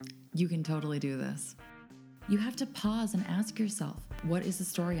You can totally do this. You have to pause and ask yourself, what is the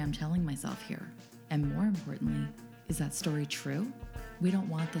story I'm telling myself here? And more importantly, is that story true? We don't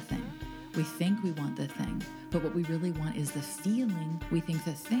want the thing. We think we want the thing, but what we really want is the feeling we think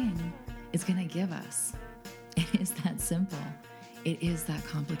the thing is going to give us. It is that simple. It is that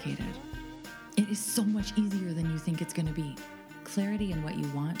complicated. It is so much easier than you think it's going to be. Clarity in what you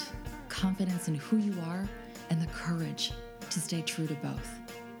want, confidence in who you are, and the courage to stay true to both.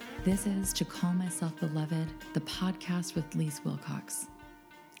 This is To Call Myself Beloved, the podcast with Lise Wilcox.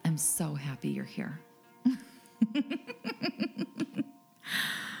 I'm so happy you're here.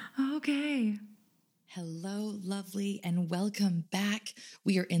 Okay. Hello, lovely, and welcome back.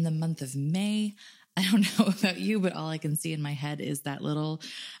 We are in the month of May. I don't know about you, but all I can see in my head is that little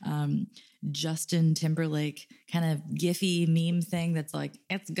Justin Timberlake kind of gify meme thing that's like,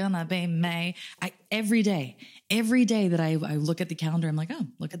 it's gonna be May. Every day that I look at the calendar, I'm like, oh,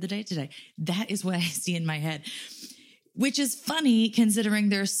 look at the date today. That is what I see in my head, which is funny considering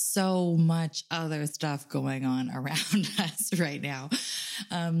there's so much other stuff going on around us right now.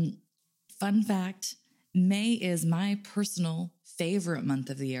 Fun fact, May is my personal favorite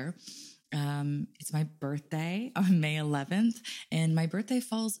month of the year. It's my birthday on May 11th, and my birthday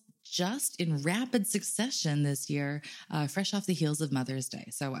falls just in rapid succession this year, fresh off the heels of Mother's Day.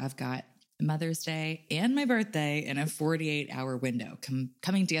 So I've got Mother's Day and my birthday in a 48-hour window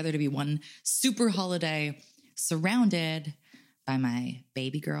coming together to be one super holiday surrounded by my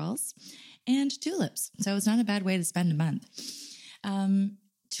baby girls and tulips. So it's not a bad way to spend a month.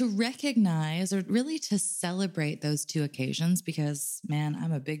 To recognize, or really to celebrate those two occasions, because, man,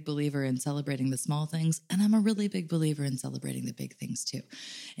 I'm a big believer in celebrating the small things, and I'm a really big believer in celebrating the big things too.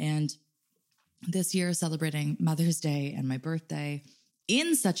 And this year, celebrating Mother's Day and my birthday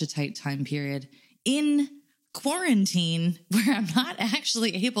in such a tight time period, in quarantine, where I'm not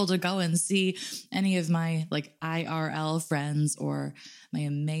actually able to go and see any of my IRL friends or my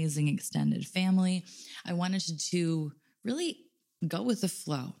amazing extended family, I wanted to really go with the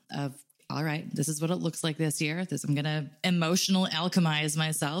flow of, all right, this is what it looks like this year. I'm going to emotional alchemize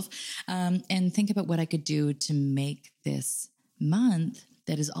myself and think about what I could do to make this month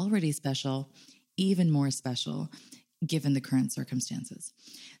that is already special even more special given the current circumstances.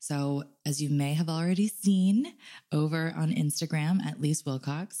 So as you may have already seen over on Instagram at Lise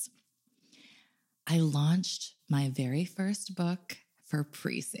Wilcox, I launched my very first book for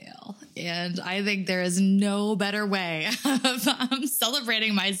pre-sale. And I think there is no better way of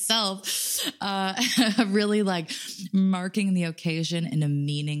celebrating myself, really marking the occasion in a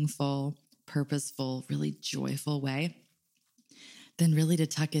meaningful, purposeful, really joyful way than really to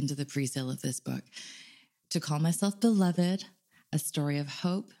tuck into the pre-sale of this book. To Call Myself Beloved, a story of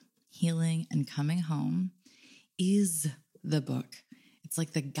hope, healing, and coming home is the book. It's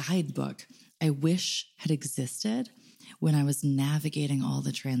like the guidebook I wish had existed when I was navigating all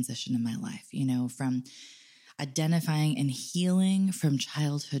the transition in my life, from identifying and healing from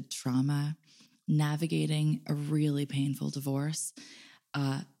childhood trauma, navigating a really painful divorce,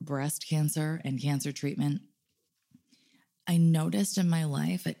 breast cancer and cancer treatment. I noticed in my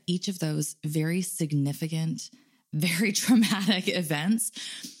life at each of those very significant, very traumatic events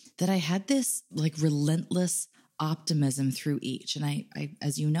that I had this relentless optimism through each. And I,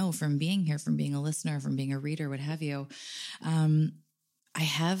 as you know, from being here, from being a listener, from being a reader, what have you, I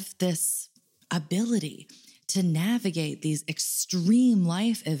have this ability to navigate these extreme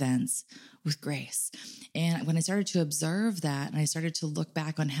life events with grace. And when I started to observe that, and I started to look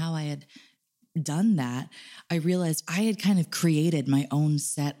back on how I had done that, I realized I had kind of created my own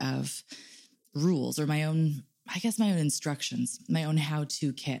set of rules, or my own instructions, my own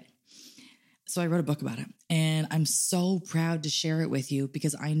how-to kit. So I wrote a book about it, and I'm so proud to share it with you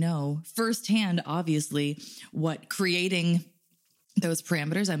because I know firsthand, obviously, what creating those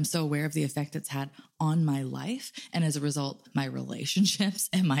parameters, I'm so aware of the effect it's had on my life. And as a result, my relationships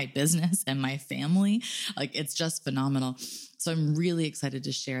and my business and my family, it's just phenomenal. So I'm really excited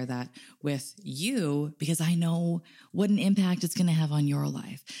to share that with you because I know what an impact it's going to have on your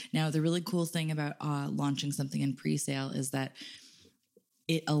life. Now, the really cool thing about launching something in pre-sale is that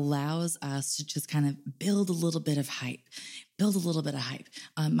it allows us to just kind of build a little bit of hype.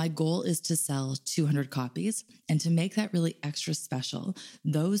 My goal is to sell 200 copies, and to make that really extra special,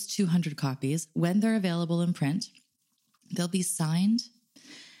 those 200 copies, when they're available in print, they'll be signed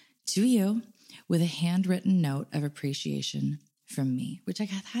to you with a handwritten note of appreciation from me, which I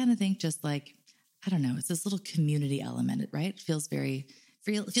kind of think just it's this little community element, right? It feels very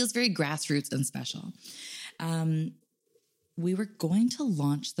grassroots and special. we were going to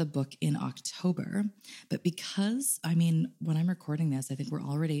launch the book in October, but because, when I'm recording this, I think we're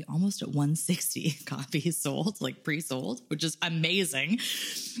already almost at 160 copies sold, like pre-sold, which is amazing.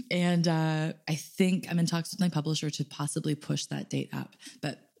 And I think I'm in talks with my publisher to possibly push that date up.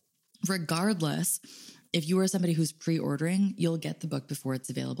 But regardless, if you are somebody who's pre-ordering, you'll get the book before it's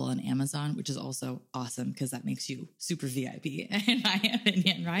available on Amazon, which is also awesome because that makes you super VIP in my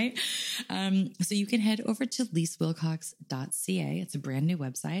opinion, right? So you can head over to lisewilcox.ca. It's a brand new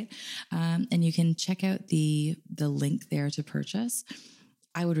website. And you can check out the link there to purchase.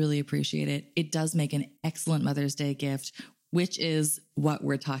 I would really appreciate it. It does make an excellent Mother's Day gift, which is what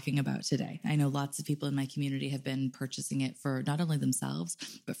we're talking about today. I know lots of people in my community have been purchasing it for not only themselves,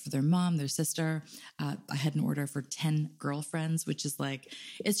 but for their mom, their sister. I had an order for 10 girlfriends, which is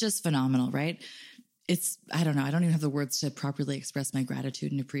it's just phenomenal, right? I don't know. I don't even have the words to properly express my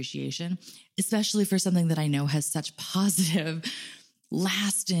gratitude and appreciation, especially for something that I know has such positive,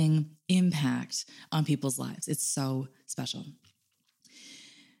 lasting impact on people's lives. It's so special.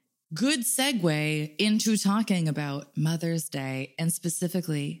 Good segue into talking about Mother's Day and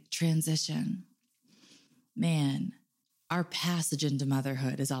specifically transition. Man, our passage into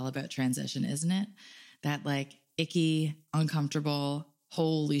motherhood is all about transition, isn't it? That icky, uncomfortable,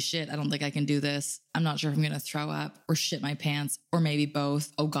 holy shit, I don't think I can do this. I'm not sure if I'm going to throw up or shit my pants or maybe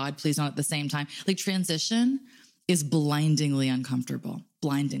both. Oh God, please not at the same time. Transition is blindingly uncomfortable,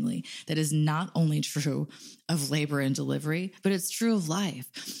 blindingly. That is not only true of labor and delivery, but it's true of life.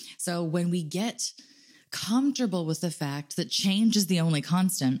 So when we get comfortable with the fact that change is the only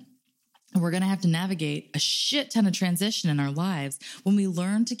constant, and we're going to have to navigate a shit ton of transition in our lives, when we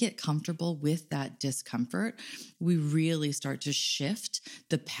learn to get comfortable with that discomfort, we really start to shift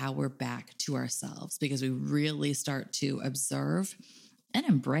the power back to ourselves because we really start to observe and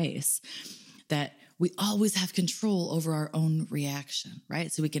embrace that we always have control over our own reaction,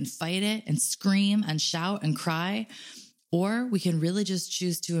 right? So we can fight it and scream and shout and cry, or we can really just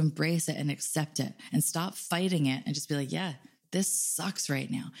choose to embrace it and accept it and stop fighting it and just be like, yeah, this sucks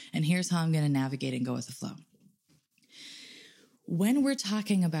right now. And here's how I'm going to navigate and go with the flow. When we're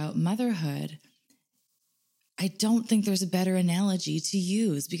talking about motherhood, I don't think there's a better analogy to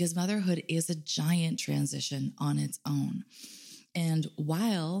use because motherhood is a giant transition on its own. And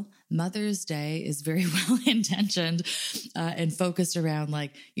while Mother's Day is very well intentioned and focused around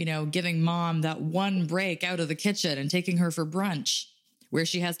giving mom that one break out of the kitchen and taking her for brunch where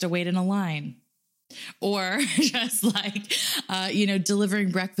she has to wait in a line, or just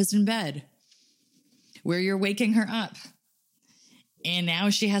delivering breakfast in bed where you're waking her up and now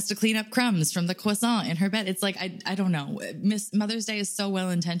she has to clean up crumbs from the croissant in her bed. It's I don't know. Mother's Day is so well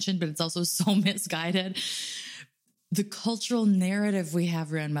intentioned, but it's also so misguided. The cultural narrative we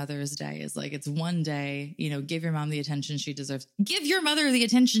have around Mother's Day is it's one day, give your mom the attention she deserves. Give your mother the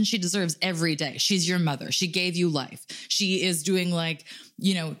attention she deserves every day. She's your mother. She gave you life. She is doing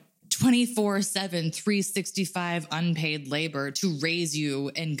 24/7, 365 unpaid labor to raise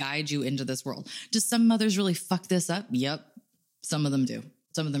you and guide you into this world. Do some mothers really fuck this up? Yep. Some of them do.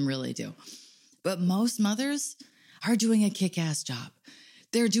 Some of them really do. But most mothers are doing a kick-ass job.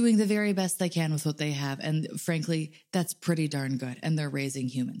 They're doing the very best they can with what they have. And frankly, that's pretty darn good. And they're raising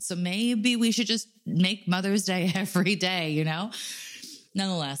humans. So maybe we should just make Mother's Day every day,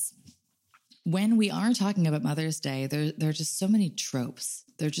 Nonetheless, when we are talking about Mother's Day, there are just so many tropes.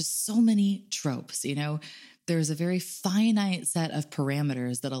 There's There's a very finite set of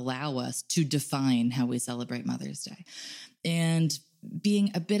parameters that allow us to define how we celebrate Mother's Day. And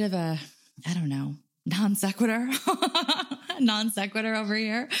being a bit of a, non sequitur over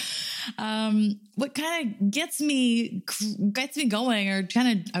here. What kind of gets me going, or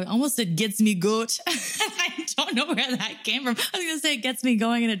I almost said gets me good. I don't know where that came from. I was going to say it gets me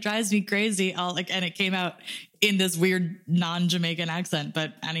going and it drives me crazy. And it came out in this weird non-Jamaican accent.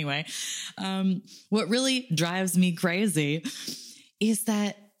 But anyway, what really drives me crazy is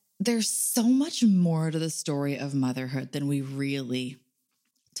that there's so much more to the story of motherhood than we really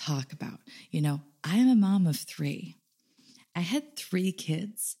talk about. I am a mom of 3. I had 3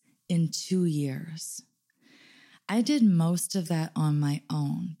 kids in 2 years. I did most of that on my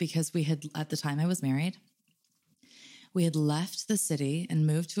own because at the time I was married, we had left the city and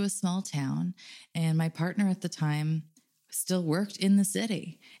moved to a small town. And my partner at the time still worked in the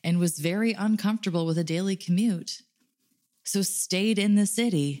city and was very uncomfortable with a daily commute. So stayed in the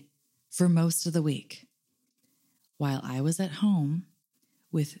city for most of the week while I was at home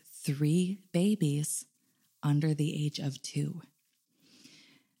with 3 babies under the age of 2.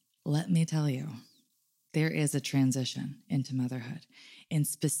 Let me tell you, there is a transition into motherhood. And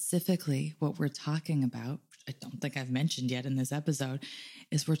specifically what we're talking about, I don't think I've mentioned yet in this episode,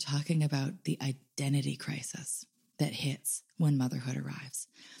 is we're talking about the identity crisis that hits when motherhood arrives.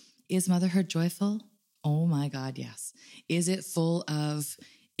 Is motherhood joyful? Oh my God, yes. Is it full of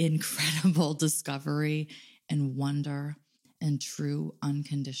incredible discovery and wonder and true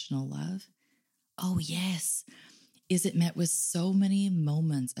unconditional love? Oh, yes. Is it met with so many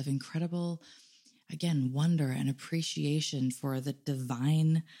moments of incredible, again, wonder and appreciation for the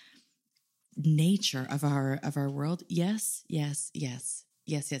divine nature of our world? Yes, yes, yes,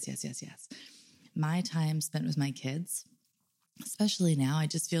 yes, yes, yes, yes, yes. My time spent with my kids, especially now, I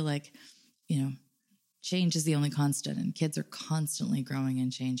just feel like, change is the only constant, and kids are constantly growing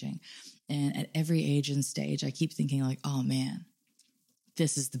and changing. And at every age and stage, I keep thinking like, oh man,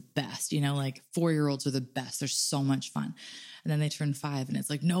 this is the best, like 4-year-olds are the best. They're so much fun. And then they turn 5 and it's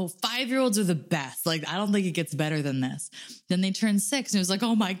like, no, 5-year-olds are the best. Like, I don't think it gets better than this. Then they turn 6 and it was like,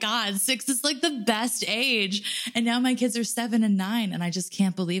 oh my God, 6 is like the best age. And now my kids are 7 and 9 and I just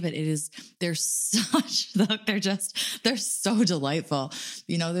can't believe it. They're so delightful.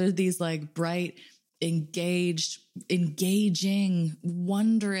 They're these like bright, engaging,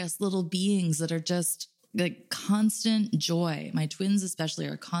 wondrous little beings that are just like constant joy. My twins especially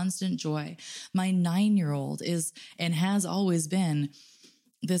are constant joy. My 9-year-old is and has always been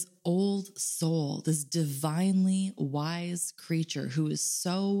this old soul, this divinely wise creature who is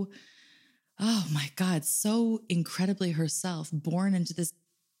so, oh my God, so incredibly herself, born into this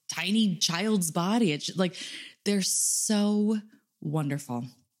tiny child's body. It's like, they're so wonderful.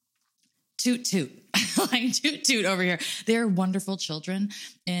 Toot, toot. Like toot, toot over here. They're wonderful children.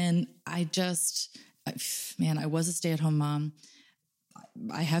 And I was a stay-at-home mom.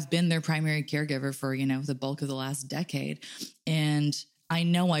 I have been their primary caregiver for, the bulk of the last decade. And I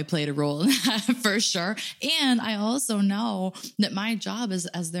know I played a role in that for sure. And I also know that my job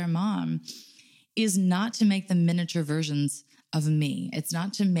as their mom is not to make them miniature versions of me. It's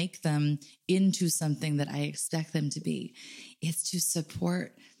not to make them into something that I expect them to be. It's to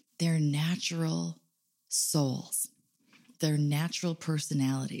support their natural souls, their natural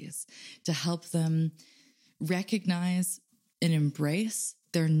personalities, to help them recognize and embrace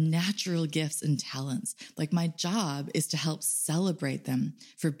their natural gifts and talents. Like, my job is to help celebrate them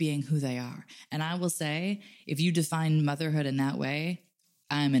for being who they are. And I will say, if you define motherhood in that way,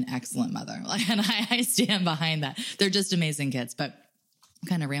 I'm an excellent mother. And I stand behind that. They're just amazing kids, but I'm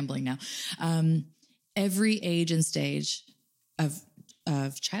kind of rambling now. Every age and stage of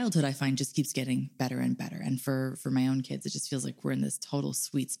childhood, I find, just keeps getting better and better. And for my own kids, it just feels like we're in this total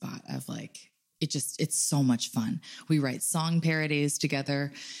sweet spot of like, it's so much fun. We write song parodies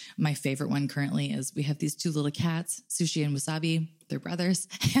together. My favorite one currently is we have these 2 little cats, Sushi and Wasabi. They're brothers,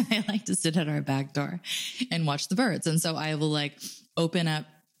 and they like to sit at our back door and watch the birds. And so I will like open up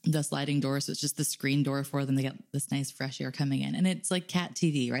the sliding door. So it's just the screen door for them. They get this nice fresh air coming in, and it's like cat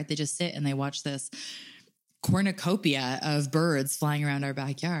TV, right? They just sit and they watch this cornucopia of birds flying around our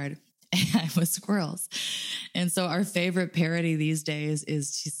backyard and with squirrels. And so our favorite parody these days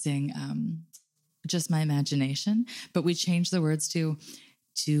is to sing Just My Imagination, but we change the words to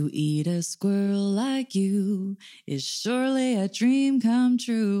eat a squirrel like you is surely a dream come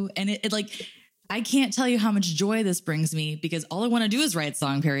true. And it like, I can't tell you how much joy this brings me, because all I want to do is write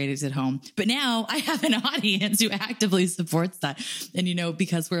song parodies at home. But now I have an audience who actively supports that. And,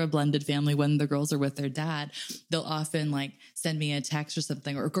 because we're a blended family, when the girls are with their dad, they'll often like send me a text or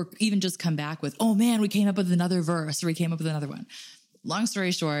something, or even just come back with, oh man, we came up with another verse, or we came up with another one. Long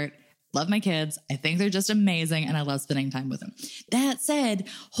story short, love my kids. I think they're just amazing, and I love spending time with them. That said,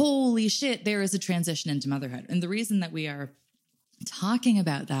 holy shit, there is a transition into motherhood. And the reason that we are talking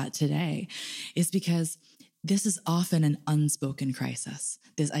about that today is because this is often an unspoken crisis,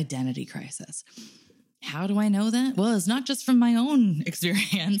 this identity crisis. How do I know that? Well, it's not just from my own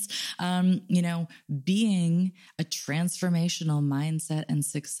experience. Being a transformational mindset and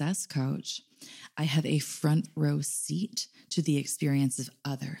success coach, I have a front row seat to the experience of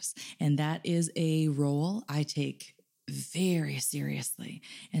others. And that is a role I take very seriously,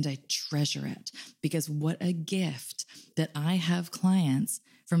 and I treasure it, because what a gift that I have clients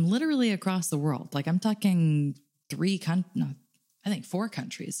from literally across the world. Like, I'm talking 4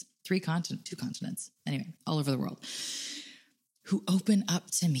 countries, 2 continents, anyway, all over the world, who open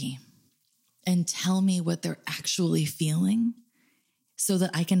up to me and tell me what they're actually feeling, so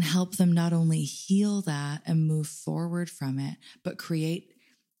that I can help them not only heal that and move forward from it, but create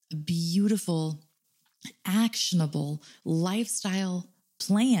a beautiful, actionable lifestyle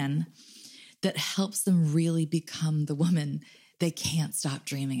plan that helps them really become the woman they can't stop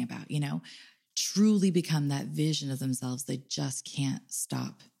dreaming about, truly become that vision of themselves they just can't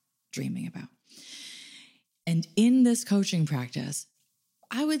stop dreaming about. And in this coaching practice,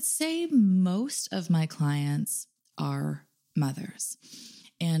 I would say most of my clients are mothers.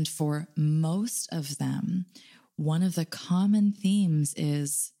 And for most of them, one of the common themes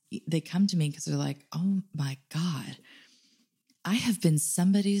is they come to me because they're like, oh my God, I have been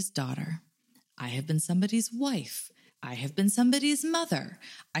somebody's daughter. I have been somebody's wife. I have been somebody's mother.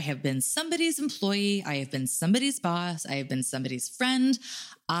 I have been somebody's employee. I have been somebody's boss. I have been somebody's friend.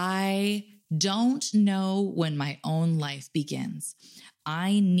 I don't know when my own life begins.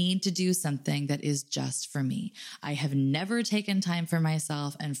 I need to do something that is just for me. I have never taken time for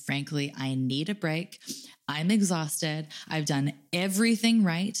myself, and frankly, I need a break. I'm exhausted. I've done everything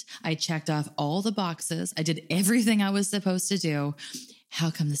right. I checked off all the boxes. I did everything I was supposed to do.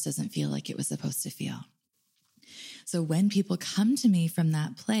 How come this doesn't feel like it was supposed to feel? So when people come to me from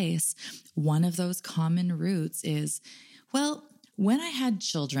that place, one of those common roots is, well, when I had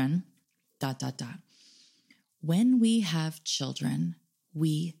children, ... When we have children,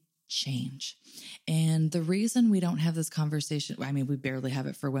 we change. And the reason we don't have this conversation, I mean, we barely have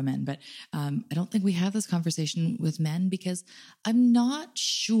it for women, but I don't think we have this conversation with men because I'm not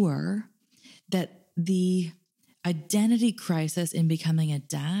sure that the identity crisis in becoming a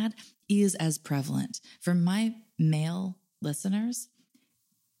dad is as prevalent. For my male listeners,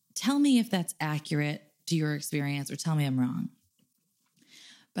 tell me if that's accurate to your experience or tell me I'm wrong.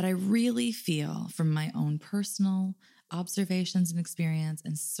 But I really feel from my own personal observations and experience,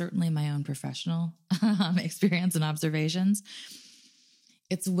 and certainly my own professional experience and observations,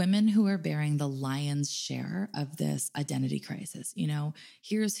 it's women who are bearing the lion's share of this identity crisis. You know,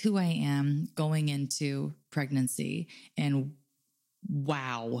 here's who I am going into pregnancy, and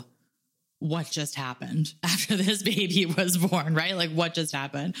wow, what just happened after this baby was born, right? Like what just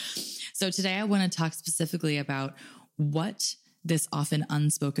happened? So today I want to talk specifically about what this often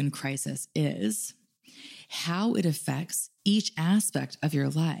unspoken crisis is, how it affects each aspect of your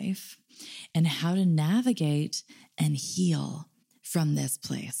life, and how to navigate and heal from this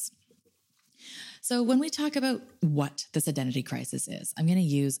place. So when we talk about what this identity crisis is, I'm going to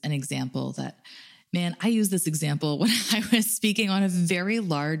use an example that, man, I used this example when I was speaking on a very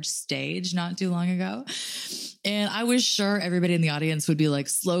large stage not too long ago. And I was sure everybody in the audience would be like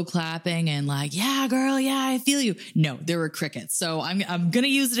slow clapping and like, yeah, girl, yeah, I feel you. No, there were crickets. So I'm going to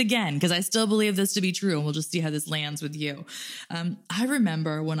use it again because I still believe this to be true. And we'll just see how this lands with you. I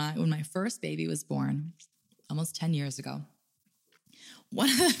remember when my first baby was born almost 10 years ago, one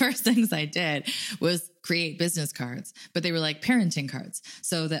of the first things I did was create business cards, but they were like parenting cards.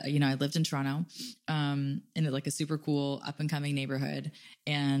 So that, you know, I lived in Toronto, in like a super cool up and coming neighborhood.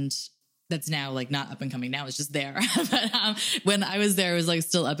 And that's now like not up and coming. Now it's just there. But when I was there, it was like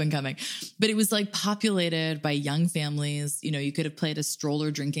still up and coming, but it was like populated by young families. You know, you could have played a stroller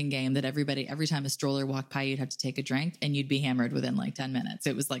drinking game that every time a stroller walked by, you'd have to take a drink and you'd be hammered within like 10 minutes.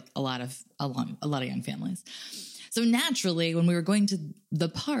 It was like a lot of young families. So naturally, when we were going to the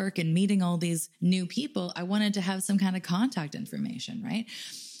park and meeting all these new people, I wanted to have some kind of contact information, right?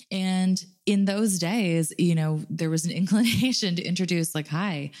 And in those days, you know, there was an inclination to introduce like,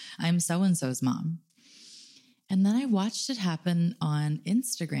 hi, I'm so-and-so's mom. And then I watched it happen on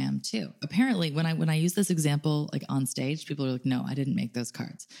Instagram too. Apparently, when I use this example like on stage, people are like, no, I didn't make those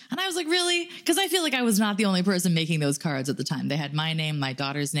cards. And I was like, really? Because I feel like I was not the only person making those cards at the time. They had my name, my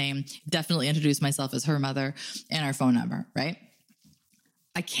daughter's name, definitely introduced myself as her mother, and our phone number, right?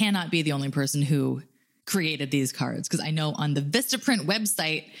 I cannot be the only person who created these cards because I know on the Vistaprint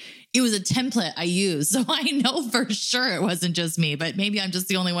website, it was a template I used. So I know for sure it wasn't just me, but maybe I'm just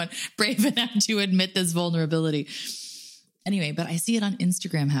the only one brave enough to admit this vulnerability. Anyway, but I see it on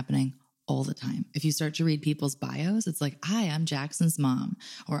Instagram happening all the time. If you start to read people's bios, it's like, hi, I'm Jackson's mom,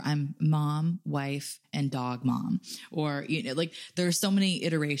 or I'm mom, wife, and dog mom. Or, you know, like there are so many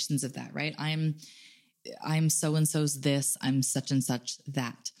iterations of that, right? I'm so-and-so's this, I'm such and such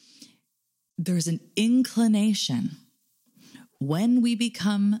that. There's an inclination when we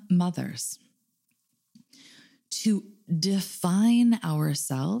become mothers to define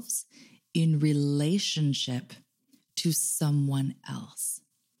ourselves in relationship to someone else.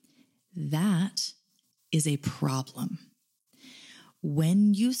 That is a problem.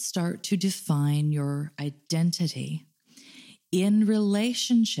 When you start to define your identity in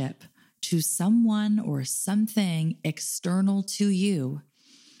relationship to someone or something external to you,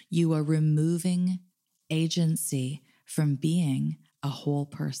 you are removing agency from being a whole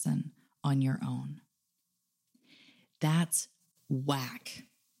person on your own. That's whack.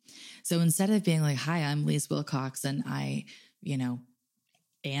 So instead of being like, hi, I'm Lise Wilcox and I,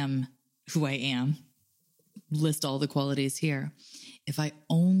 am who I am, list all the qualities here. If I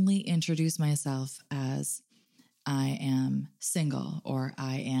only introduce myself as I am single, or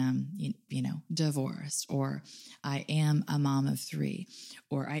I am, divorced, or I am a mom of 3,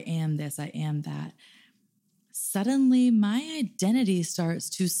 or I am this, I am that. Suddenly my identity starts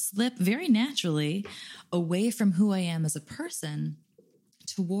to slip very naturally away from who I am as a person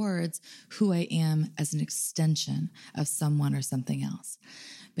towards who I am as an extension of someone or something else.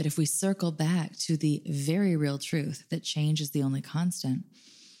 But if we circle back to the very real truth that change is the only constant,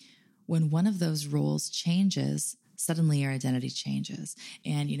 when one of those roles changes, suddenly your identity changes.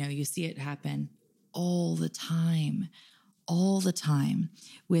 And, you see it happen all the time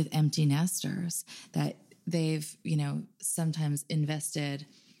with empty nesters that they've, sometimes invested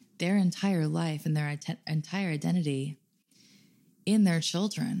their entire life and their entire identity in their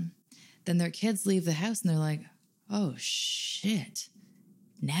children. Then their kids leave the house and they're like, oh shit,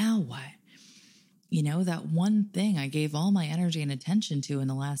 now what? That one thing I gave all my energy and attention to in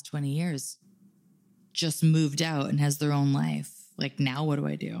the last 20 years just moved out and has their own life. Like, now what do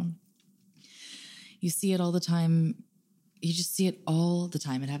I do? You see it all the time. You just see it all the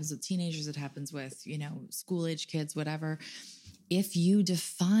time. It happens with teenagers. It happens with, school-age kids, whatever. If you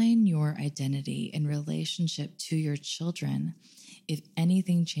define your identity in relationship to your children, if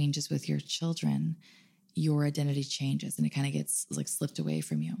anything changes with your children, your identity changes and it kind of gets like slipped away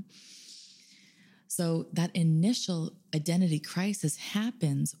from you. So that initial identity crisis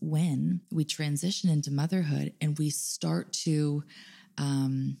happens when we transition into motherhood and we start to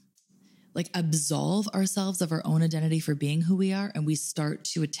absolve ourselves of our own identity for being who we are, and we start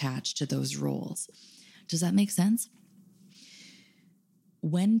to attach to those roles. Does that make sense?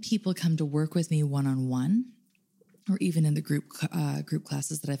 When people come to work with me one-on-one, or even in the group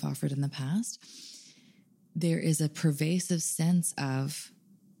classes that I've offered in the past, there is a pervasive sense of,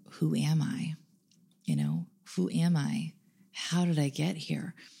 who am I? Who am I? How did I get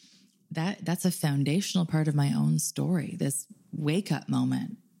here? That's a foundational part of my own story, this wake-up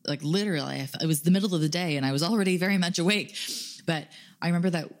moment. Like, literally, it was the middle of the day and I was already very much awake. But I remember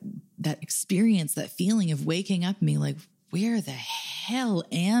that experience, that feeling of waking up and being like, where the hell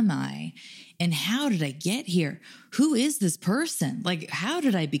am I? And how did I get here? Who is this person? Like, how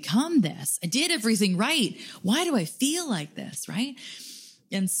did I become this? I did everything right. Why do I feel like this, right?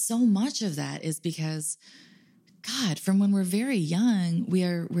 And so much of that is because, God, from when we're very young,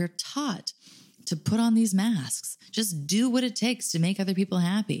 we're taught to put on these masks. Just do what it takes to make other people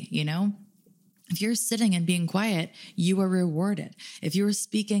happy, If you're sitting and being quiet, you are rewarded. If you're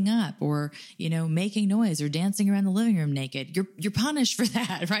speaking up or, making noise or dancing around the living room naked, you're punished for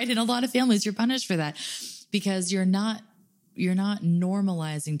that, right? In a lot of families, you're punished for that because you're not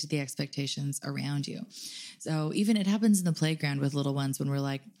normalizing to the expectations around you. So even it happens in the playground with little ones when we're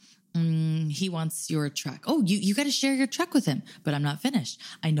like, he wants your truck. Oh, you got to share your truck with him, but I'm not finished.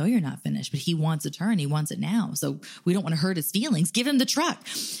 I know you're not finished, but he wants a turn. He wants it now. So we don't want to hurt his feelings. Give him the truck.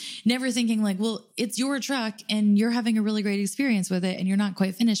 Never thinking like, well, it's your truck and you're having a really great experience with it and you're not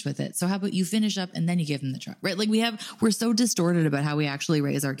quite finished with it. So how about you finish up and then you give him the truck, right? Like we're so distorted about how we actually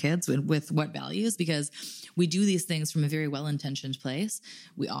raise our kids with what values, because we do these things from a very well-intentioned place.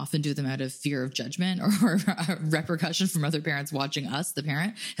 We often do them out of fear of judgment or repercussion from other parents watching us. The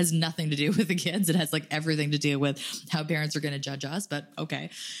parent has nothing to do with the kids. It has like everything to do with how parents are going to judge us, but okay.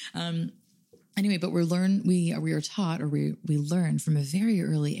 Anyway, but we are taught, or we learn from a very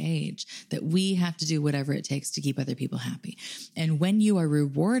early age that we have to do whatever it takes to keep other people happy. And when you are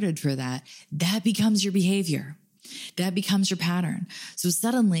rewarded for that, that becomes your behavior. That becomes your pattern. So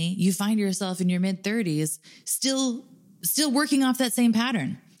suddenly you find yourself in your mid-30s still working off that same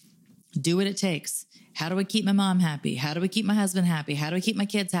pattern. Do what it takes. How do I keep my mom happy? How do I keep my husband happy? How do I keep my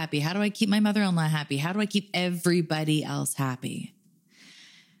kids happy? How do I keep my mother-in-law happy? How do I keep everybody else happy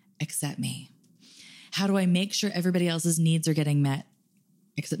except me? How do I make sure everybody else's needs are getting met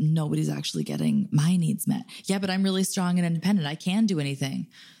except nobody's actually getting my needs met? Yeah, but I'm really strong and independent. I can do anything.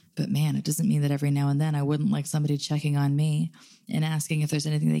 But man, it doesn't mean that every now and then I wouldn't like somebody checking on me and asking if there's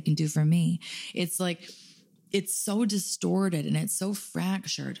anything they can do for me. It's like, it's so distorted and it's so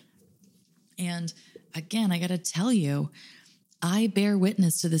fractured. And again, I got to tell you, I bear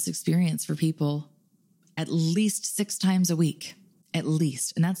witness to this experience for people at least 6 times a week, at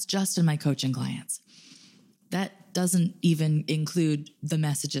least. And that's just in my coaching clients. That doesn't even include the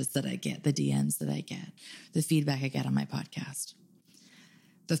messages that I get, the DMs that I get, the feedback I get on my podcast,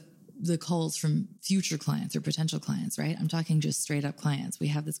 the calls from future clients or potential clients, right? I'm talking just straight up clients. We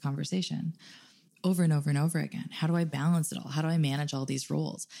have this conversation over and over and over again. How do I balance it all? How do I manage all these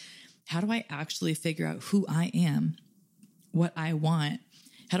roles? How do I actually figure out who I am, what I want?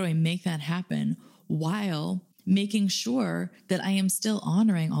 How do I make that happen while making sure that I am still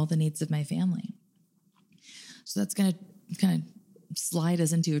honoring all the needs of my family? So that's going to kind of slide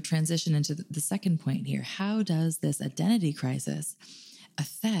us into a transition into the second point here. How does this identity crisis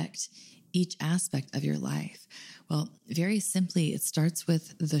affect each aspect of your life? Well, very simply, it starts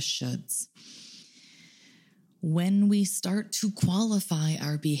with the shoulds. When we start to qualify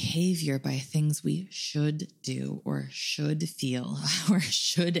our behavior by things we should do or should feel or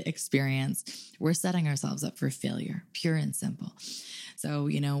should experience, we're setting ourselves up for failure, pure and simple. So,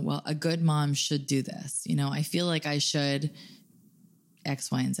 well, a good mom should do this. I feel like I should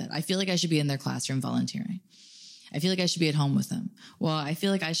X, Y, and Z. I feel like I should be in their classroom volunteering. I feel like I should be at home with them. Well, I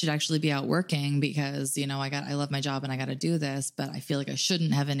feel like I should actually be out working because, I love my job and I got to do this, but I feel like I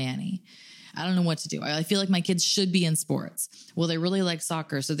shouldn't have a nanny. I don't know what to do. I feel like my kids should be in sports. Well, they really like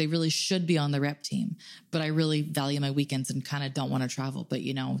soccer, so they really should be on the rep team. But I really value my weekends and kind of don't want to travel. But,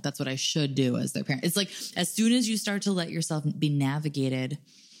 that's what I should do as their parent. It's like as soon as you start to let yourself be navigated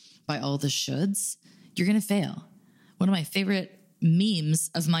by all the shoulds, you're going to fail. One of my favorite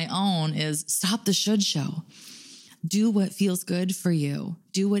memes of my own is stop the should show. Do what feels good for you.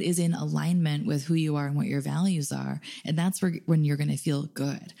 Do what is in alignment with who you are and what your values are. And that's when you're going to feel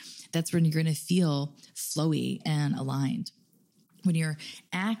good. That's when you're going to feel flowy and aligned. When you're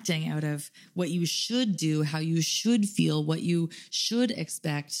acting out of what you should do, how you should feel, what you should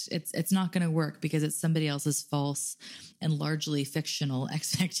expect, it's not going to work because it's somebody else's false and largely fictional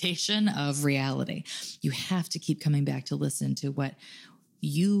expectation of reality. You have to keep coming back to listen to what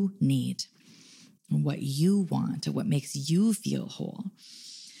you need, what you want, what makes you feel whole.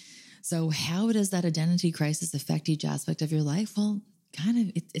 So how does that identity crisis affect each aspect of your life? Well,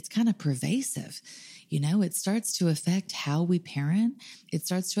 it's kind of pervasive. It starts to affect how we parent. It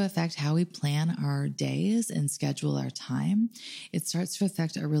starts to affect how we plan our days and schedule our time. It starts to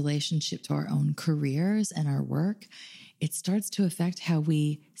affect our relationship to our own careers and our work. It starts to affect how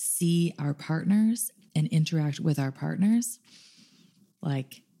we see our partners and interact with our partners.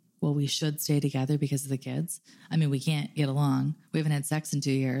 Like, well, we should stay together because of the kids. I mean, we can't get along. We haven't had sex in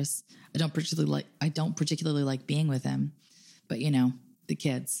 2 years. I don't particularly like being with him, but the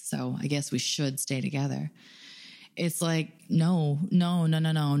kids. So I guess we should stay together. It's like, no.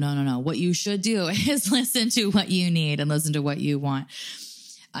 What you should do is listen to what you need and listen to what you want.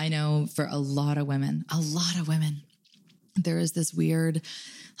 I know for a lot of women, there is this weird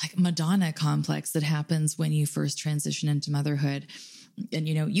like Madonna complex that happens when you first transition into motherhood. And,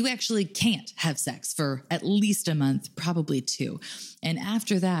 you actually can't have sex for at least a month, probably 2. And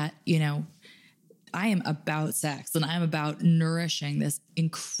after that, I am about sex and I'm about nourishing this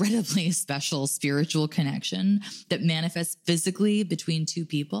incredibly special spiritual connection that manifests physically between 2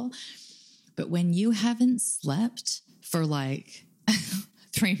 people. But when you haven't slept for like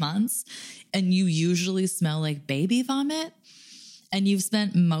 3 months and you usually smell like baby vomit, and you've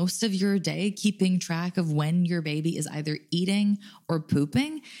spent most of your day keeping track of when your baby is either eating or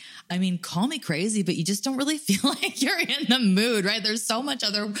pooping, I mean, call me crazy, but you just don't really feel like you're in the mood, right? There's so much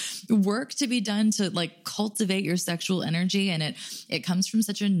other work to be done to like cultivate your sexual energy. And it comes from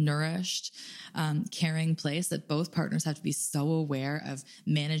such a nourished, caring place that both partners have to be so aware of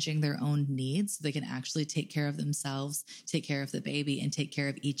managing their own needs so they can actually take care of themselves, take care of the baby, and take care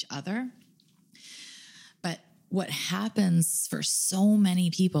of each other. But what happens for so many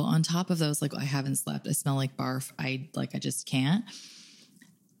people on top of those, like, I haven't slept, I smell like barf, I just can't.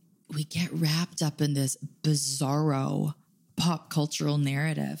 We get wrapped up in this bizarro pop cultural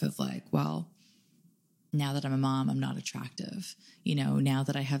narrative of like, well, now that I'm a mom, I'm not attractive. Now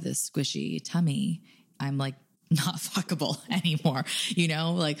that I have this squishy tummy, I'm like not fuckable anymore.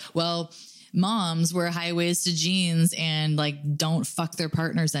 Well, moms wear high-waisted jeans and like don't fuck their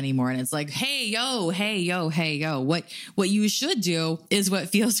partners anymore. And it's like, hey, yo. What you should do is what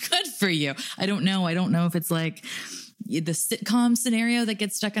feels good for you. I don't know if it's like the sitcom scenario that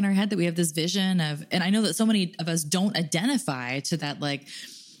gets stuck in our head that we have this vision of, and I know that so many of us don't identify to that, like,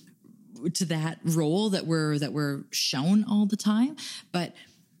 to that role that we're shown all the time, but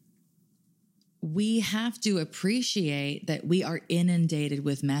we have to appreciate that we are inundated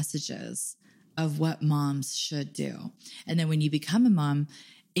with messages of what moms should do. And then when you become a mom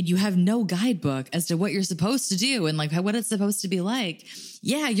and you have no guidebook as to what you're supposed to do and like what it's supposed to be like,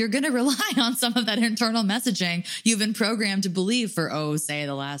 yeah, you're going to rely on some of that internal messaging you've been programmed to believe for, say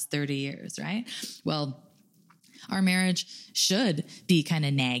the last 30 years, right? Well, our marriage should be kind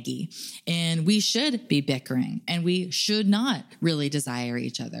of naggy and we should be bickering and we should not really desire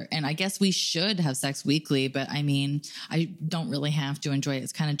each other. And I guess we should have sex weekly, but I mean, I don't really have to enjoy it.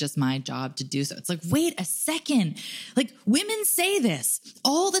 It's kind of just my job to do so. It's like, wait a second. Like, women say this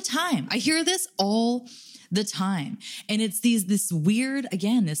all the time. I hear this all the time. And it's this weird,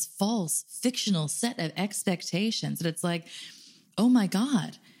 again, this false fictional set of expectations that it's like, oh my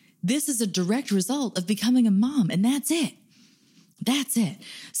God, this is a direct result of becoming a mom. And that's it. That's it.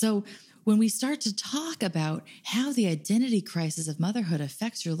 So when we start to talk about how the identity crisis of motherhood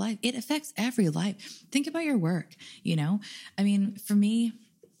affects your life, it affects every life. Think about your work, I mean, for me,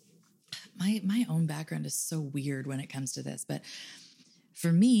 my own background is so weird when it comes to this, but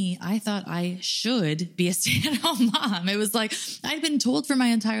for me, I thought I should be a stay-at-home mom. It was like, I'd been told for my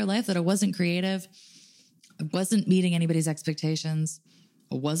entire life that I wasn't creative. I wasn't meeting anybody's expectations.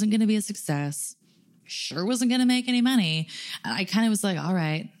 I wasn't going to be a success. Sure wasn't going to make any money. And I kind of was like, all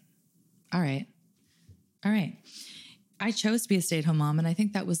right. I chose to be a stay-at-home mom, and I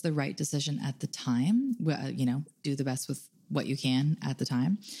think that was the right decision at the time. Do the best with what you can at the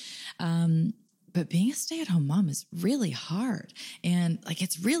time. But being a stay-at-home mom is really hard. And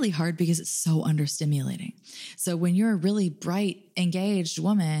it's really hard because it's so understimulating. So when you're a really bright, engaged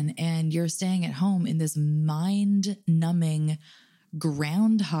woman and you're staying at home in this mind-numbing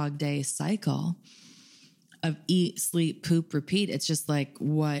Groundhog Day cycle of eat, sleep, poop, repeat, it's just like,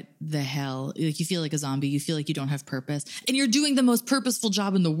 what the hell? You feel like a zombie. You feel like you don't have purpose. And you're doing the most purposeful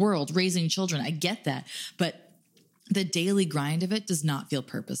job in the world, raising children. I get that. But the daily grind of it does not feel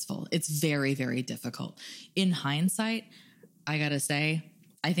purposeful. It's very, very difficult. In hindsight, I got to say,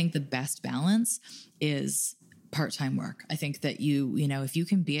 I think the best balance is part-time work. I think that if you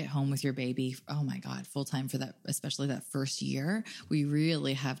can be at home with your baby, oh my God, full-time for that, especially that first year, we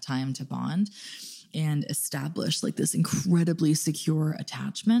really have time to bond and establish this incredibly secure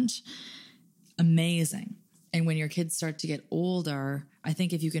attachment. Amazing. And when your kids start to get older, I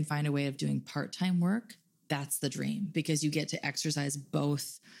think if you can find a way of doing part-time work, that's the dream, because you get to exercise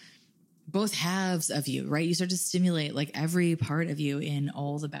both halves of you, right? You start to stimulate every part of you in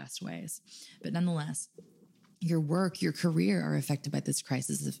all the best ways. But nonetheless, your work, your career are affected by this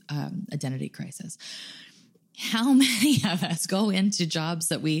crisis of identity crisis. How many of us go into jobs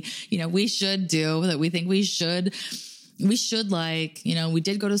that we should do, that we think we should we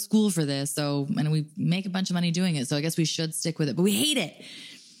did go to school for this. So, and we make a bunch of money doing it. So I guess we should stick with it, but we hate it.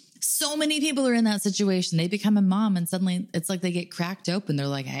 So many people are in that situation. They become a mom and suddenly it's like they get cracked open. They're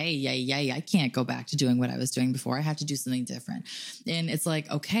like, hey, I can't go back to doing what I was doing before. I have to do something different. And it's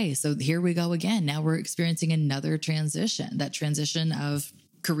like, okay, so here we go again. Now we're experiencing another transition, that transition of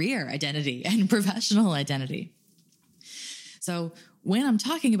career identity and professional identity. So when I'm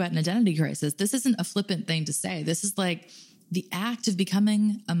talking about an identity crisis, this isn't a flippant thing to say. This is the act of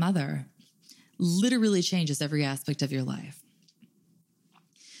becoming a mother literally changes every aspect of your life.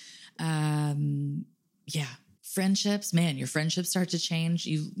 Friendships, man, your friendships start to change.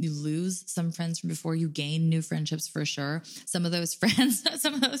 You lose some friends from before, you gain new friendships for sure. Some of those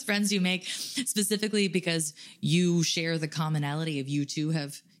friends you make specifically because you share the commonality of you two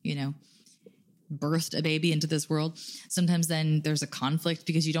have, birthed a baby into this world. Sometimes then there's a conflict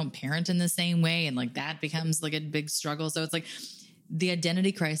because you don't parent in the same way. And that becomes a big struggle. So it's the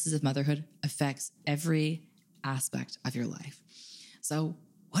identity crisis of motherhood affects every aspect of your life. So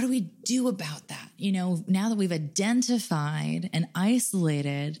what do we do about that? Now that we've identified and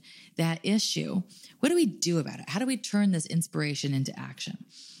isolated that issue, what do we do about it? How do we turn this inspiration into action?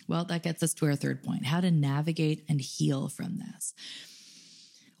 Well, that gets us to our third point, how to navigate and heal from this.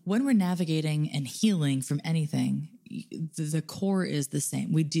 When we're navigating and healing from anything, the core is the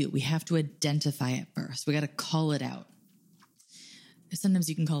same. We have to identify it first. We got to call it out. Sometimes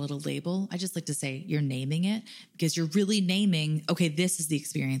you can call it a label. I just like to say you're naming it because you're really naming, okay, this is the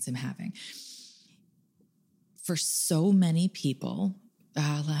experience I'm having. For so many people,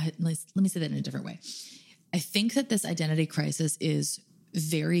 let me say that in a different way. I think that this identity crisis is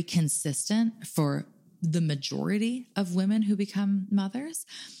very consistent for the majority of women who become mothers.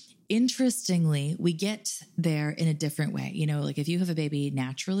 Interestingly, we get there in a different way. If you have a baby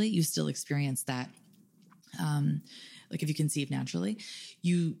naturally, you still experience that. If you conceive naturally,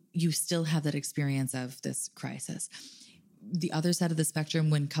 you still have that experience of this crisis. The other side of the spectrum,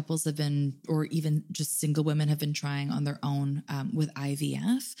 when couples have been, or even just single women have been trying on their own with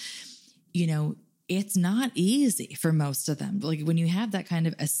IVF, it's not easy for most of them. When you have that kind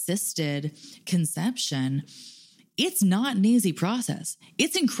of assisted conception, it's not an easy process.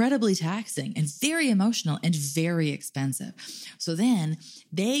 It's incredibly taxing and very emotional and very expensive. So then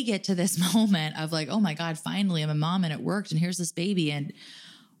they get to this moment of oh my God, finally I'm a mom and it worked and here's this baby and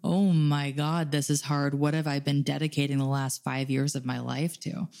oh my God, this is hard. What have I been dedicating the last 5 years of my life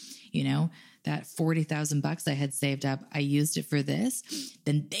to? that $40,000 I had saved up, I used it for this.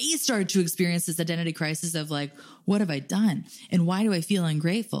 Then they started to experience this identity crisis of like, what have I done? And why do I feel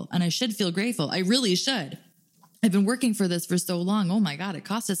ungrateful? And I should feel grateful. I really should. I've been working for this for so long. Oh my God, it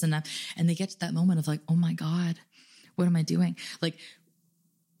cost us enough. And they get to that moment of like, oh my God, what am I doing? Like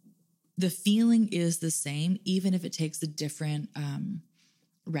the feeling is the same, even if it takes a different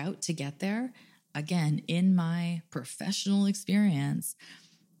route to get there. Again, in my professional experience,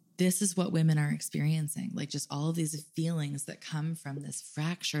 this is what women are experiencing. Like just all of these feelings that come from this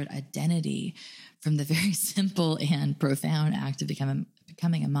fractured identity from the very simple and profound act of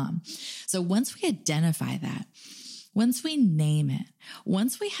becoming a mom. So once we identify that, once we name it,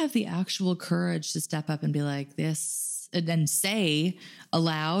 once we have the actual courage to step up and be like this, and then say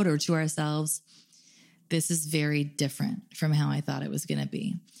aloud or to ourselves, this is very different from how I thought it was going to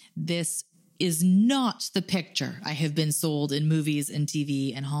be. This is not the picture I have been sold in movies and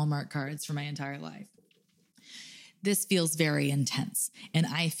TV and Hallmark cards for my entire life. This feels very intense and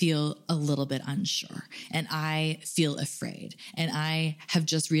I feel a little bit unsure and I feel afraid. And I have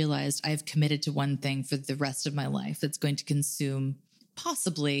just realized I've committed to one thing for the rest of my life that's going to consume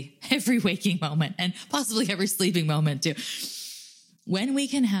possibly every waking moment and possibly every sleeping moment too. When we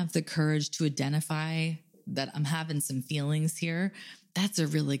can have the courage to identify that I'm having some feelings here, that's a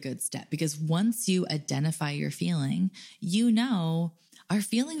really good step, because once you identify your feeling, you know our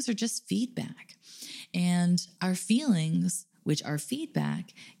feelings are just feedback. And our feelings, which are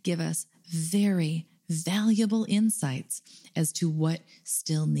feedback, give us very valuable insights as to what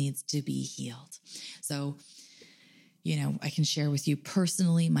still needs to be healed. So, you know, I can share with you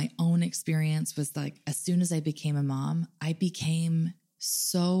personally, my own experience was like, as soon as I became a mom, I became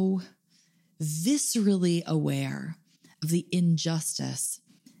so viscerally aware of the injustice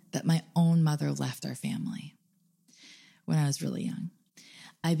that my own mother left our family when I was really young.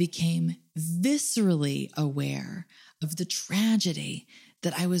 I became viscerally aware of the tragedy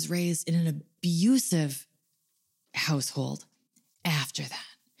that I was raised in an abusive household after that.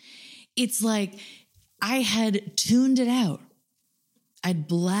 It's like I had tuned it out. I'd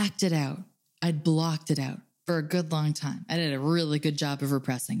blacked it out. I'd blocked it out for a good long time. I did a really good job of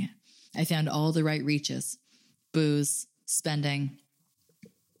repressing it. I found all the right reaches: booze, spending,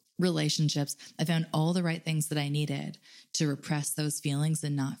 relationships. I found all the right things that I needed to repress those feelings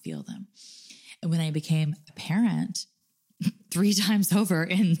and not feel them. And when I became a parent 3 times over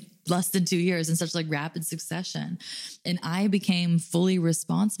in less than 2 years in such like rapid succession, and I became fully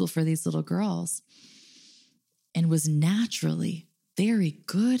responsible for these little girls and was naturally very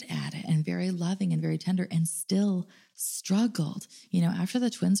good at it and very loving and very tender, and still struggled. You know, after the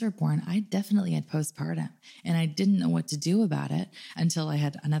twins were born, I definitely had postpartum and I didn't know what to do about it until I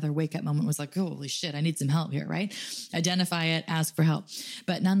had another wake up moment, was like, holy shit, I need some help here, right? Identify it, ask for help.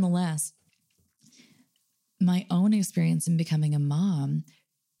 But nonetheless, my own experience in becoming a mom,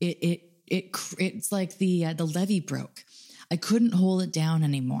 it's like the levee broke. I couldn't hold it down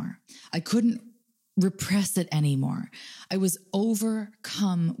anymore. I couldn't repress it anymore. I was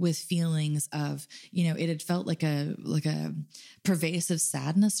overcome with feelings of, you know, it had felt like a pervasive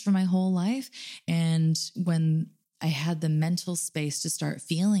sadness for my whole life. And when I had the mental space to start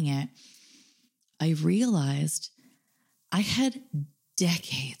feeling it, I realized I had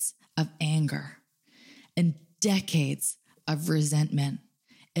decades of anger and decades of resentment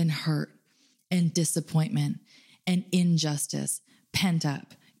and hurt and disappointment and injustice pent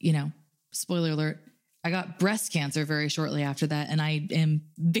up. You know, spoiler alert, I got breast cancer very shortly after that, and I am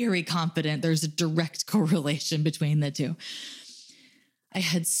very confident there's a direct correlation between the two. I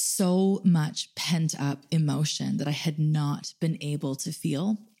had so much pent up emotion that I had not been able to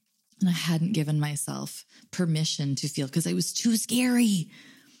feel, and I hadn't given myself permission to feel because it was too scary.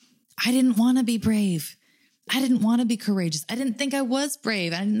 I didn't want to be brave. I didn't want to be courageous. I didn't think I was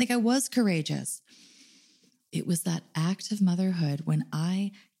brave. I didn't think I was courageous. It was that act of motherhood when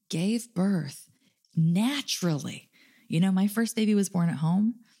I gave birth naturally. You know, my first baby was born at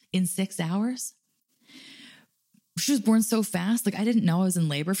home in 6 hours. She was born so fast. Like I didn't know I was in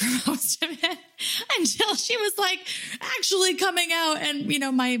labor for most of it until she was like actually coming out. And, you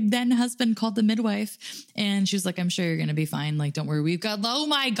know, my then husband called the midwife and she was like, I'm sure you're going to be fine. Like, don't worry. We've got, oh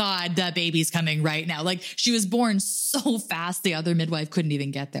my God, the baby's coming right now. Like she was born so fast. The other midwife couldn't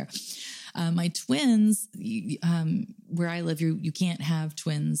even get there. My twins, where I live, you can't have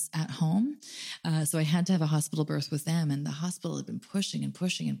twins at home. So I had to have a hospital birth with them, and the hospital had been pushing and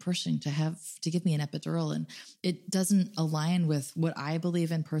pushing and pushing to give me an epidural. And it doesn't align with what I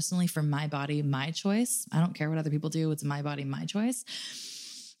believe in personally for my body, my choice. I don't care what other people do. It's my body, my choice.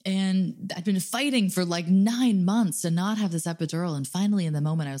 And I'd been fighting for like 9 months to not have this epidural. And finally in the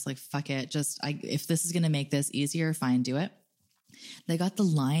moment, I was like, fuck it. If this is going to make this easier, fine, do it. They got the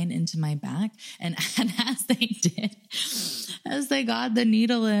line into my back. And as they got the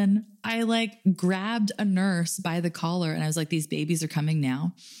needle in, I like grabbed a nurse by the collar and I was like, these babies are coming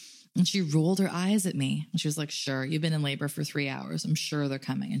now. And she rolled her eyes at me. And she was like, sure, you've been in labor for 3 hours. I'm sure they're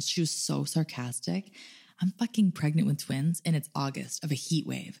coming. And she was so sarcastic. I'm fucking pregnant with twins and it's August of a heat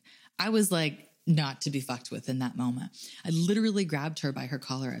wave. I was like, not to be fucked with in that moment. I literally grabbed her by her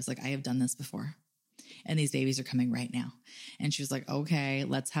collar. I was like, I have done this before. And these babies are coming right now. And she was like, okay,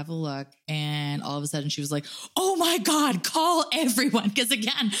 let's have a look. And all of a sudden she was like, oh my God, call everyone. Because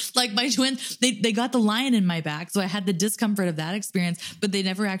again, like my twins, they got the lion in my back. So I had the discomfort of that experience, but they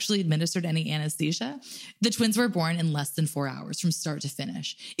never actually administered any anesthesia. The twins were born in less than 4 hours from start to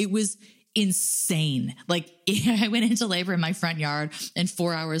finish. It was insane. Like I went into labor in my front yard and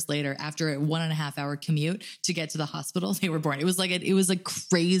 4 hours later, after a 1.5 hour commute to get to the hospital, they were born. It was a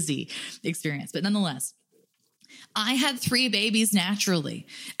crazy experience, but nonetheless, I had 3 babies naturally.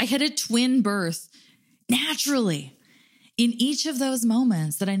 I had a twin birth naturally. In each of those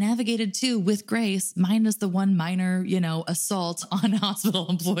moments that I navigated to with grace, minus the one minor, assault on a hospital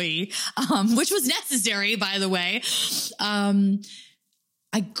employee, which was necessary, by the way,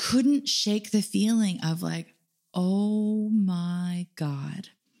 I couldn't shake the feeling of like, oh my God,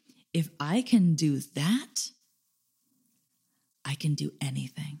 if I can do that, I can do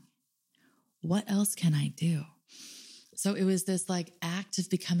anything. What else can I do? So it was this like act of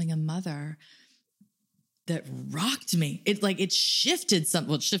becoming a mother that rocked me. It shifted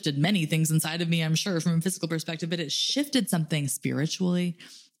it shifted many things inside of me, I'm sure, from a physical perspective, but it shifted something spiritually,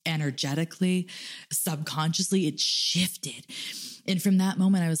 energetically, subconsciously. It shifted. And from that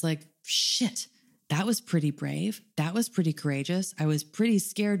moment, I was like, shit, that was pretty brave. That was pretty courageous. I was pretty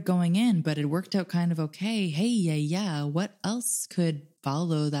scared going in, but it worked out kind of okay. Hey, yeah. What else could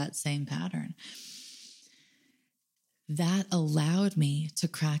follow that same pattern? That allowed me to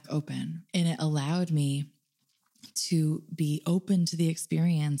crack open, and it allowed me to be open to the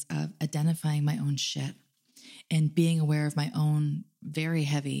experience of identifying my own shit and being aware of my own very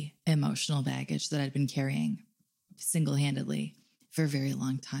heavy emotional baggage that I'd been carrying single-handedly for a very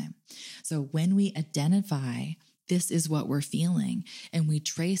long time. So when we identify this is what we're feeling and we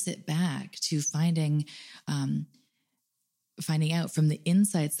trace it back to finding out from the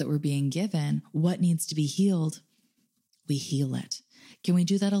insights that we're being given what needs to be healed, we heal it. Can we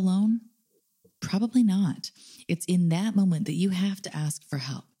do that alone? Probably not. It's in that moment that you have to ask for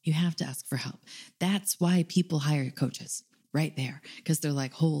help. You have to ask for help. That's why people hire coaches right there, because they're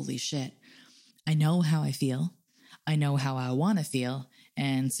like, holy shit, I know how I feel. I know how I want to feel.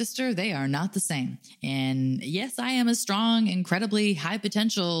 And sister, they are not the same. And yes, I am a strong, incredibly high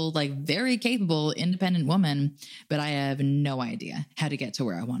potential, like very capable, independent woman, but I have no idea how to get to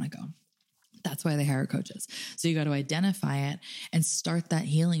where I want to go. That's why they hire coaches. So you got to identify it and start that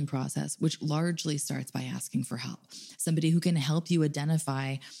healing process, which largely starts by asking for help. Somebody who can help you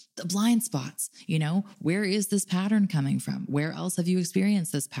identify the blind spots. Where is this pattern coming from? Where else have you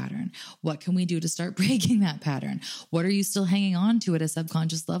experienced this pattern? What can we do to start breaking that pattern? What are you still hanging on to at a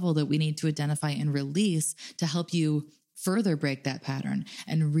subconscious level that we need to identify and release to help you further break that pattern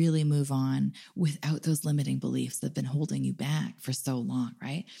and really move on without those limiting beliefs that have been holding you back for so long,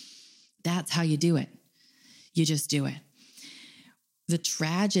 right? That's how you do it. You just do it. The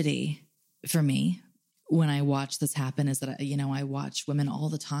tragedy for me when I watch this happen is that, I watch women all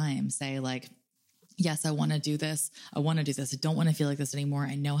the time say like, yes, I want to do this. I want to do this. I don't want to feel like this anymore.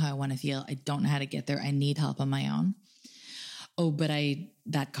 I know how I want to feel. I don't know how to get there. I need help on my own. Oh, but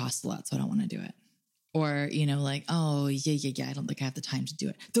that costs a lot, so I don't want to do it. Or, like, oh, yeah, I don't think I have the time to do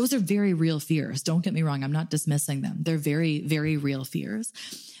it. Those are very real fears. Don't get me wrong. I'm not dismissing them. They're very, very real fears.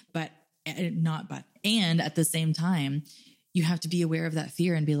 And at the same time, you have to be aware of that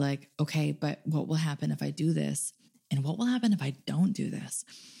fear and be like, okay, but what will happen if I do this? And what will happen if I don't do this?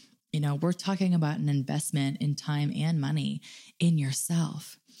 We're talking about an investment in time and money in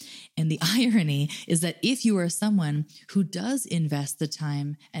yourself. And the irony is that if you are someone who does invest the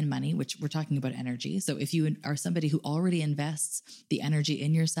time and money, which we're talking about energy. So if you are somebody who already invests the energy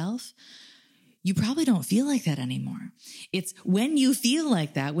in yourself, you probably don't feel like that anymore. It's when you feel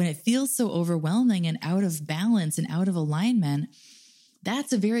like that, when it feels so overwhelming and out of balance and out of alignment,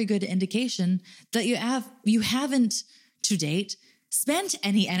 that's a very good indication that you haven't to date spent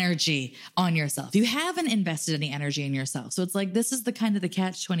any energy on yourself. You haven't invested any energy in yourself. So it's like, this is the kind of the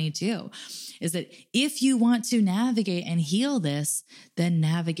catch-22 is that if you want to navigate and heal this, then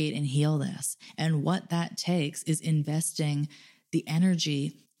navigate and heal this. And what that takes is investing the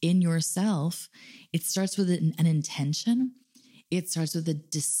energy in yourself, it starts with an intention. It starts with a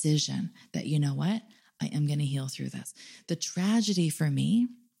decision that, you know what? I am going to heal through this. The tragedy for me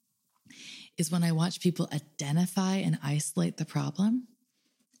is when I watch people identify and isolate the problem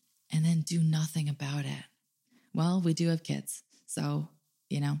and then do nothing about it. Well, we do have kids. So,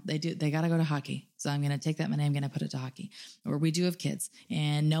 they got to go to hockey. So I'm going to take that money, I'm going to put it to hockey. Or we do have kids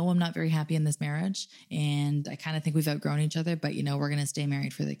and no, I'm not very happy in this marriage. And I kind of think we've outgrown each other, but we're going to stay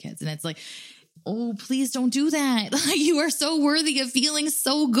married for the kids. And it's like, oh, please don't do that. You are so worthy of feeling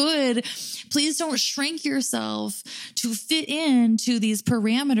so good. Please don't shrink yourself to fit into these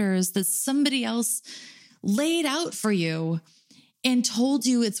parameters that somebody else laid out for you and told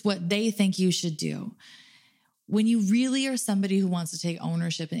you it's what they think you should do. When you really are somebody who wants to take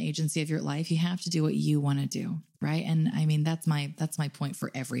ownership and agency of your life, you have to do what you want to do, right? And I mean, that's my point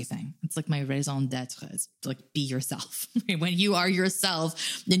for everything. It's like my raison d'etre. It's like, be yourself. When you are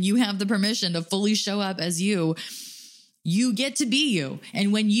yourself, then you have the permission to fully show up as you. You get to be you.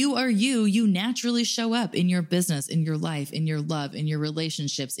 And when you are you, you naturally show up in your business, in your life, in your love, in your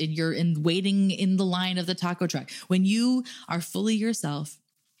relationships, in waiting in the line of the taco truck. When you are fully yourself,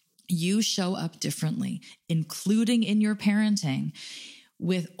 you show up differently, including in your parenting,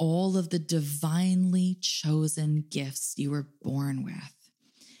 with all of the divinely chosen gifts you were born with.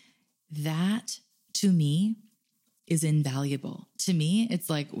 That, to me, is invaluable. To me, it's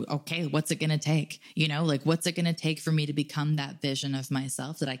like, okay, what's it going to take? What's it going to take for me to become that vision of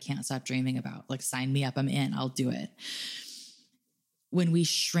myself that I can't stop dreaming about? Like, sign me up, I'm in, I'll do it. When we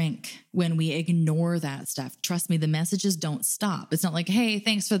shrink, when we ignore that stuff, trust me, the messages don't stop. It's not like, hey,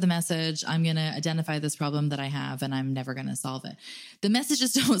 thanks for the message. I'm going to identify this problem that I have and I'm never going to solve it. The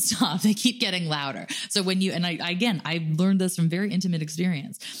messages don't stop. They keep getting louder. So when I learned this from very intimate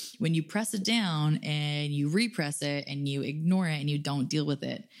experience. When you press it down and you repress it and you ignore it and you don't deal with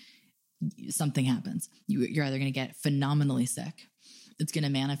it, something happens. You're either going to get phenomenally sick. It's going to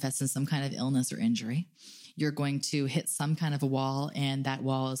manifest in some kind of illness or injury. You're going to hit some kind of a wall, and that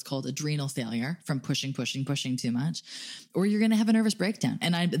wall is called adrenal failure from pushing too much, or you're going to have a nervous breakdown.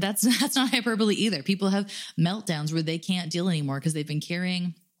 And that's not hyperbole either. People have meltdowns where they can't deal anymore because they've been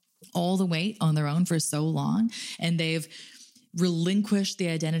carrying all the weight on their own for so long, and they've relinquished the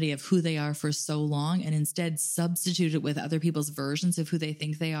identity of who they are for so long and instead substitute it with other people's versions of who they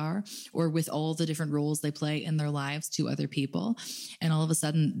think they are, or with all the different roles they play in their lives to other people. And all of a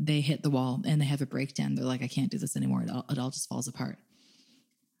sudden they hit the wall and they have a breakdown. They're like, I can't do this anymore. It all just falls apart.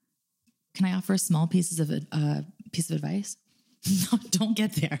 Can I offer a small piece of advice? No, don't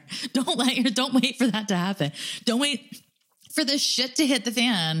get there. Don't wait for that to happen. Don't wait for the shit to hit the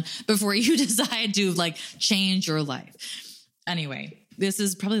fan before you decide to change your life. Anyway, this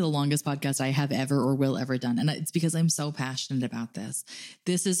is probably the longest podcast I have ever or will ever done. And it's because I'm so passionate about this.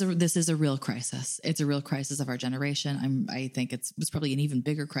 This is a real crisis. It's a real crisis of our generation. I think it's probably an even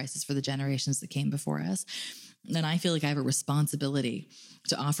bigger crisis for the generations that came before us. And I feel like I have a responsibility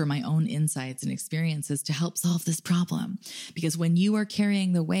to offer my own insights and experiences to help solve this problem. Because when you are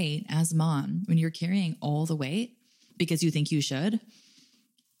carrying the weight as mom, when you're carrying all the weight because you think you should,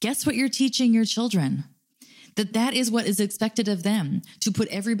 guess what you're teaching your children? That is what is expected of them, to put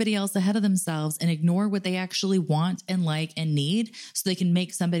everybody else ahead of themselves and ignore what they actually want and like and need so they can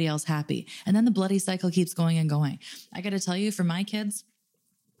make somebody else happy. And then the bloody cycle keeps going and going. I got to tell you, for my kids,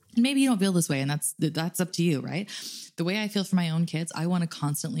 maybe you don't feel this way, and that's up to you, right? The way I feel for my own kids, I want to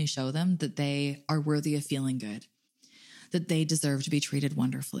constantly show them that they are worthy of feeling good, that they deserve to be treated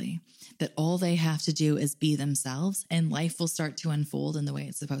wonderfully, that all they have to do is be themselves and life will start to unfold in the way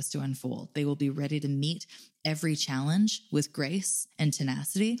it's supposed to unfold. They will be ready to meet every challenge with grace and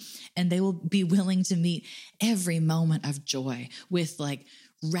tenacity, and they will be willing to meet every moment of joy with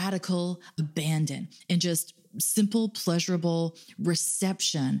radical abandon and just simple, pleasurable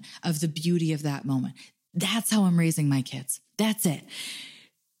reception of the beauty of that moment. That's how I'm raising my kids. That's it.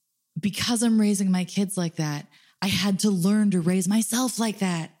 Because I'm raising my kids like that, I had to learn to raise myself like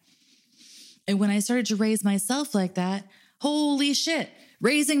that. And when I started to raise myself like that, holy shit,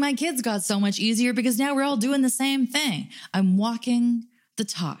 raising my kids got so much easier because now we're all doing the same thing. I'm walking the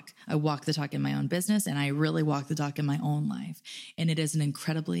talk. I walk the talk in my own business, and I really walk the talk in my own life. And it is an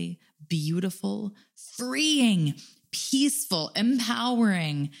incredibly beautiful, freeing, peaceful,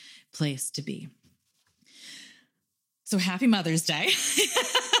 empowering place to be. So happy Mother's Day.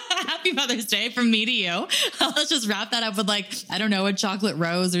 Happy Mother's Day from me to you. Let's just wrap that up with a chocolate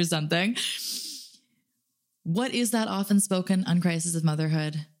rose or something. What is that often spoken uncrisis of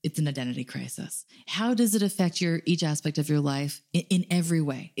motherhood? It's an identity crisis. How does it affect each aspect of your life in every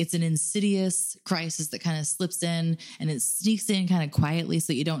way? It's an insidious crisis that kind of slips in and it sneaks in kind of quietly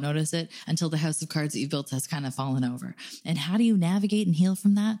so you don't notice it until the house of cards that you've built has kind of fallen over. And how do you navigate and heal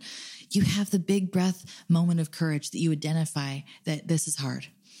from that? You have the big breath moment of courage that you identify that this is hard.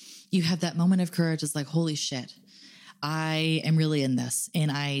 You have that moment of courage. It's like, holy shit. I am really in this,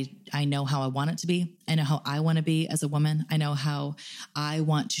 and I know how I want it to be. I know how I want to be as a woman. I know how I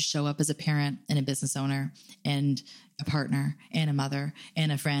want to show up as a parent and a business owner and a partner and a mother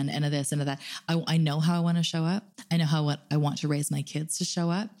and a friend and a this and a that. I know how I want to show up. I know how I want to raise my kids to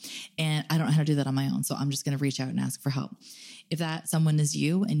show up, and I don't know how to do that on my own. So I'm just going to reach out and ask for help. If that someone is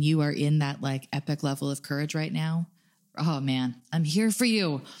you and you are in that like epic level of courage right now, oh man, I'm here for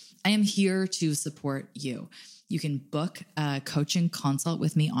you. I am here to support you. You can book a coaching consult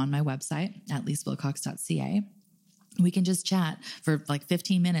with me on my website at lisawilcox.ca. We can just chat for like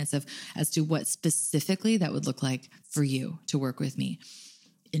 15 minutes as to what specifically that would look like for you to work with me.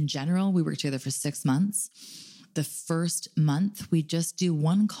 In general, we work together for 6 months. The first month, we just do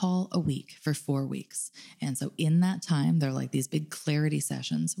 1 call a week for 4 weeks. And so in that time, they're like these big clarity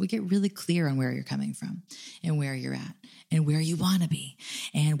sessions. We get really clear on where you're coming from and where you're at and where you want to be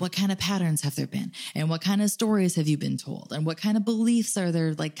and what kind of patterns have there been and what kind of stories have you been told and what kind of beliefs are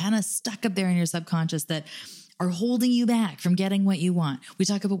there like kind of stuck up there in your subconscious that are holding you back from getting what you want. We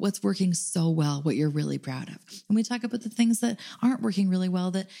talk about what's working so well, what you're really proud of. And we talk about the things that aren't working really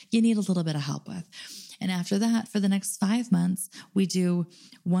well that you need a little bit of help with. And after that, for the next 5 months, we do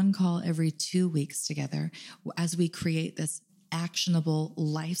 1 call every 2 weeks together as we create this actionable,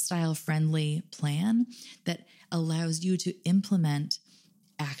 lifestyle-friendly plan that allows you to implement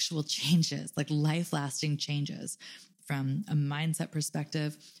actual changes, like life-lasting changes. From a mindset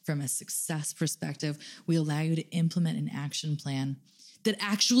perspective, from a success perspective, we allow you to implement an action plan that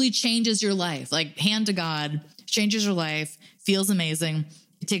actually changes your life, like hand to God, changes your life, feels amazing.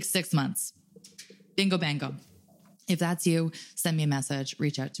 It takes 6 months. Bingo, bango. If that's you, send me a message,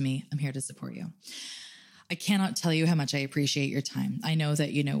 reach out to me. I'm here to support you. I cannot tell you how much I appreciate your time. I know that,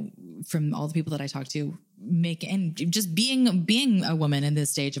 from all the people that I talk to, and just being a woman in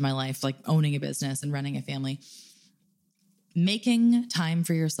this stage of my life, like owning a business and running a family, making time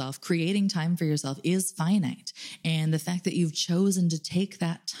for yourself, creating time for yourself is finite. And the fact that you've chosen to take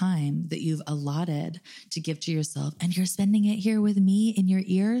that time that you've allotted to give to yourself and you're spending it here with me in your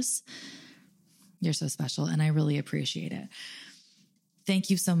ears, you're so special. And I really appreciate it. Thank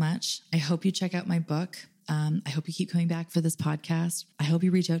you so much. I hope you check out my book. I hope you keep coming back for this podcast. I hope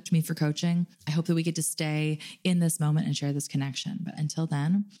you reach out to me for coaching. I hope that we get to stay in this moment and share this connection. But until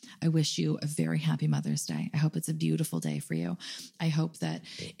then, I wish you a very happy Mother's Day. I hope it's a beautiful day for you. I hope that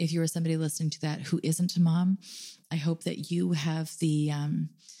if you are somebody listening to that who isn't a mom, I hope that you have the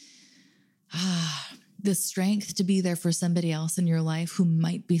strength to be there for somebody else in your life who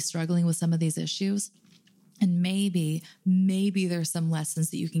might be struggling with some of these issues. And maybe there's some lessons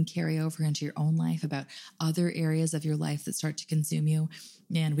that you can carry over into your own life about other areas of your life that start to consume you.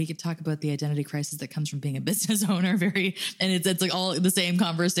 And we could talk about the identity crisis that comes from being a business owner, and it's like all the same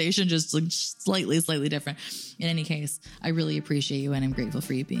conversation, just like slightly different. In any case, I really appreciate you and I'm grateful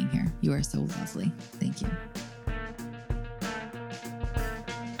for you being here. You are so lovely. Thank you.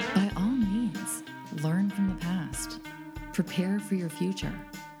 By all means, learn from the past, prepare for your future.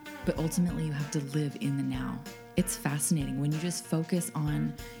 But ultimately, you have to live in the now. It's fascinating when you just focus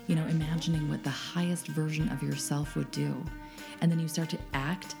on, imagining what the highest version of yourself would do. And then you start to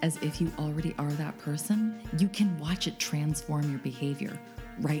act as if you already are that person. You can watch it transform your behavior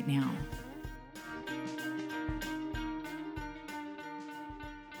right now.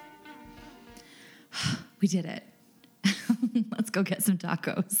 We did it. Let's go get some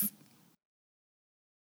tacos.